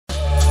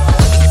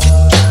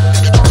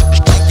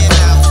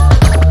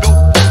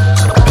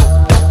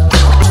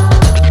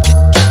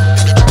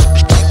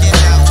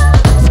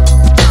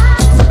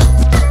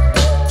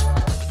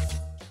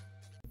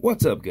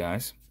What's up,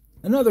 guys?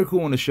 Another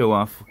cool one to show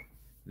off.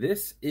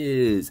 This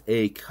is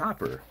a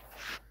copper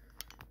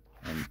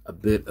and a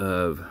bit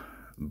of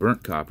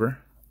burnt copper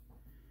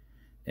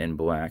and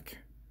black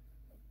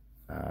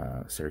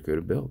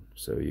cerakoted build.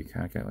 So you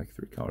kind of got like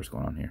three colors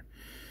going on here.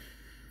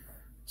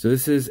 So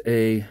this is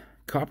a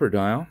copper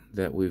dial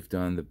that we've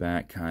done the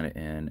back kind of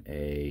in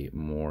a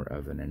more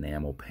of an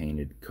enamel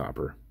painted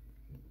copper.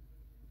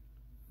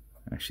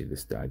 Actually,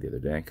 this died the other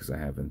day because I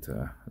haven't,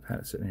 I've had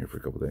it sitting here for a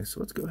couple days. So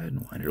let's go ahead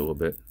and wind it a little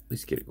bit, at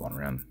least get it going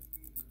around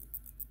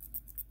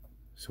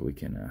so we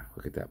can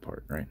look at that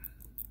part, right?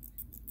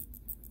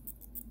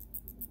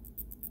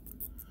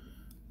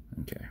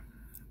 Okay.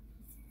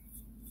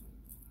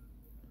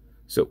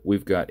 So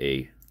we've got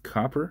a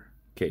copper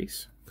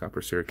case,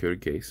 copper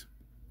cerakoted case.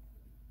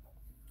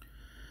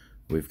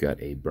 We've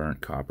got a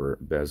burnt copper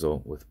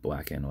bezel with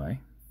black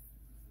inlay.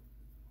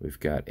 We've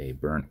got a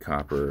burnt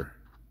copper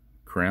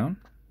crown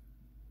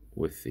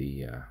with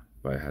the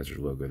BioHazard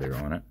logo there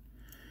on it.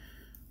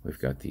 We've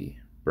got the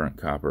burnt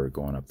copper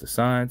going up the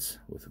sides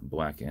with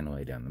black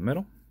inlay down the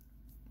middle.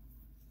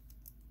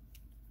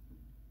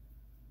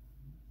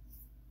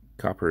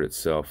 Copper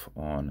itself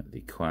on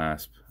the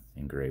clasp,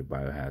 engraved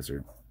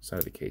BioHazard. Side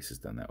of the case is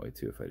done that way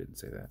too, if I didn't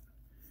say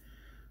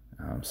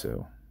that.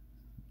 So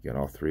you got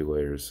all three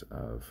layers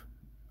of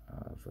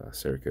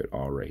Cerakote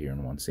all right here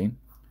in one scene.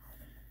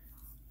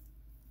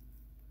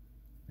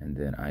 And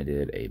then I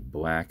did a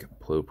black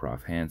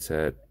Ploprof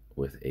handset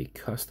with a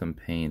custom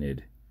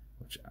painted,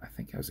 which I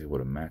think I was able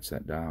to match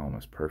that dial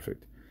almost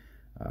perfect,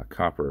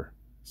 copper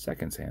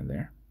seconds hand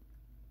there.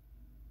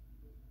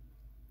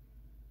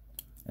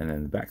 And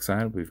then the back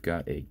side, we've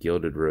got a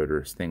gilded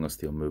rotor, stainless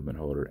steel movement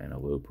holder, and a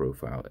low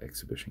profile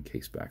exhibition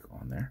caseback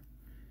on there.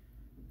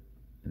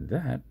 And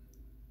that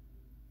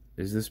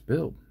is this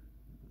build.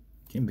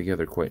 Came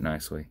together quite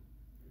nicely.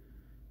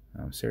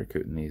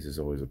 Cerakoting these is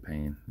always a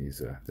pain.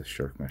 These the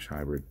shark mesh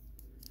hybrid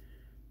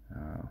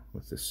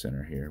with this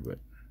center here, but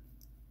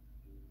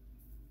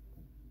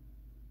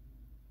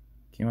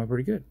came out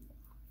pretty good.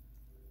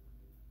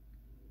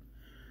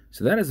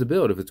 So that is the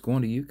build. If it's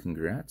going to you,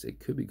 congrats.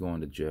 It could be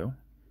going to Joe.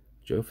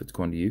 Joe, if it's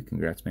going to you,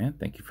 congrats, man.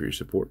 Thank you for your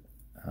support.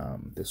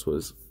 This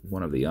was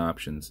one of the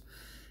options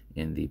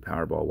in the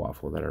Powerball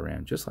waffle that I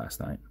ran just last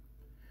night.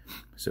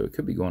 So it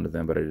could be going to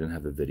them, but I didn't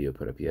have the video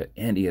put up yet,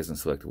 and he hasn't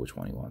selected which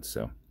one he wants.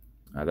 So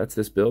that's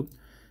this build.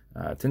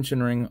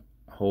 Tension ring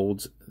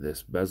holds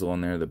this bezel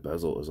on there. The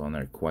bezel is on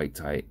there quite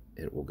tight.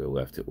 It will go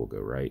left, it will go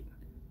right.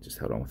 Just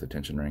held on with the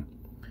tension ring.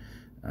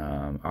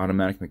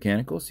 Automatic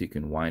mechanical, so you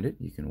can wind it,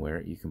 you can wear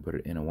it, you can put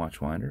it in a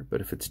watch winder.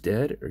 But if it's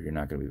dead or you're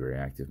not going to be very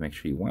active, make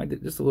sure you wind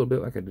it just a little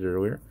bit like I did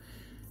earlier.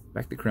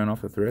 Back the crown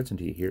off the threads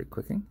until you hear it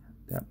clicking.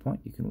 At that point,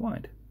 you can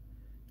wind.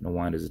 And a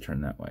wind is a turn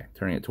that way.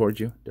 Turning it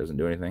towards you doesn't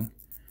do anything,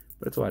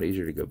 but it's a lot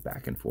easier to go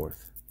back and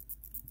forth,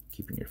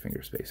 keeping your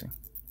finger spacing.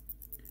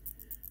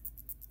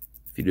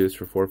 If you do this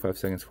for 4 or 5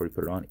 seconds before you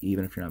put it on,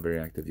 even if you're not very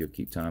active, you'll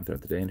keep time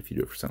throughout the day. And if you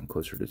do it for something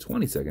closer to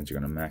 20 seconds, you're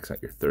going to max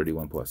out your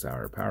 31+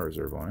 hour power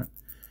reserve on it.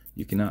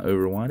 You cannot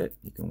overwind it.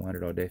 You can wind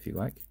it all day if you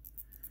like.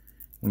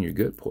 When you're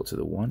good, pull it to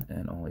the one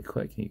and only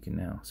click, and you can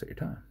now set your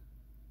time.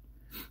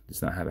 It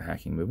does not have a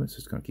hacking movement, so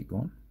it's going to keep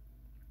going.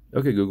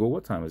 Okay, Google,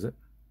 what time is it?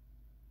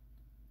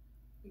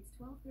 It's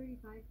 12:35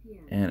 p.m.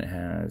 And it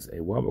has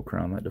a wobble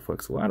crown that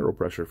deflects lateral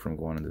pressure from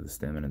going into the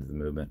stem and into the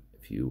movement.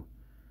 If you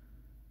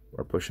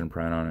are pushing and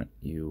prying on it,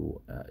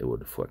 it will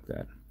deflect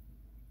that.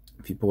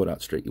 If you pull it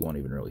out straight, you won't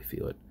even really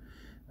feel it.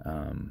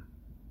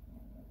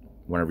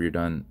 Whenever you're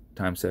done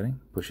time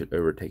setting, push it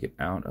over, take it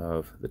out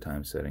of the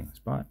time setting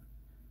spot,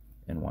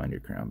 and wind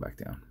your crown back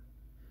down.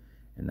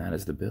 And that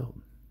is the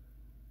build.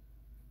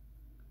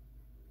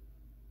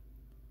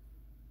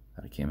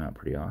 That came out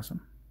pretty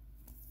awesome.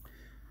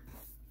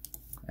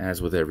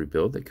 As with every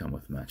build, they come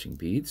with matching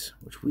beads,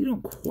 which we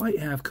don't quite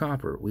have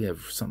copper. We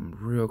have something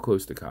real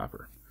close to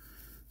copper.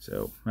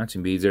 So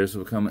matching beads there. This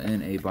will come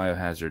in a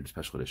BioHazard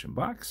Special Edition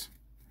box.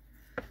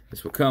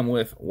 This will come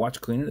with watch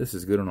cleaner. This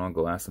is good on all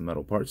glass and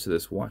metal parts to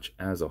this watch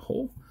as a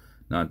whole.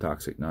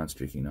 Non-toxic,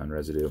 non-streaking,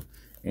 non-residue.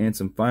 And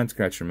some fine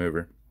scratch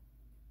remover.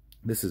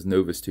 This is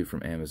Novus 2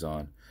 from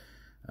Amazon.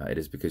 It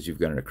is because you've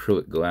got an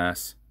acrylic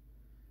glass.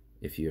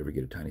 If you ever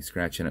get a tiny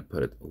scratch in it,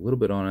 put a little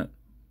bit on it.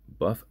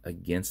 Buff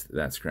against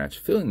that scratch,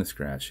 filling the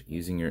scratch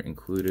using your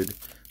included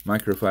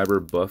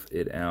microfiber. Buff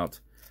it out,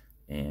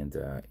 and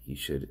you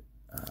should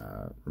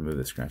remove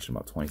the scratch in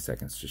about 20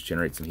 seconds. Just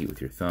generate some heat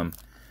with your thumb.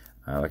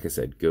 Like I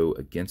said, go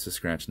against the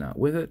scratch, not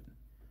with it.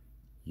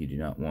 You do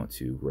not want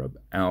to rub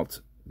out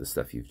the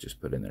stuff you've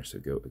just put in there, so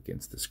go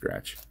against the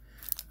scratch.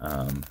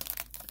 And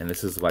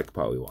this is like a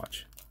poly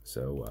watch,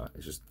 so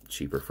it's just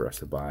cheaper for us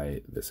to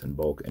buy this in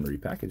bulk and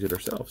repackage it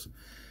ourselves.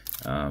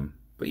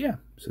 But yeah,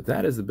 so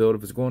that is the build.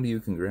 If it's going to you,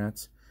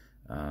 congrats.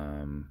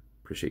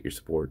 Appreciate your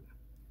support.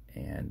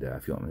 And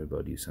if you want me to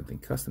build you something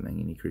custom and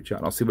unique, reach out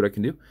and I'll see what I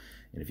can do.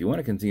 And if you want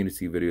to continue to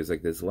see videos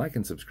like this, like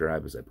and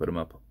subscribe as I put them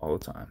up all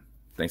the time.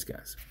 Thanks,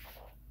 guys.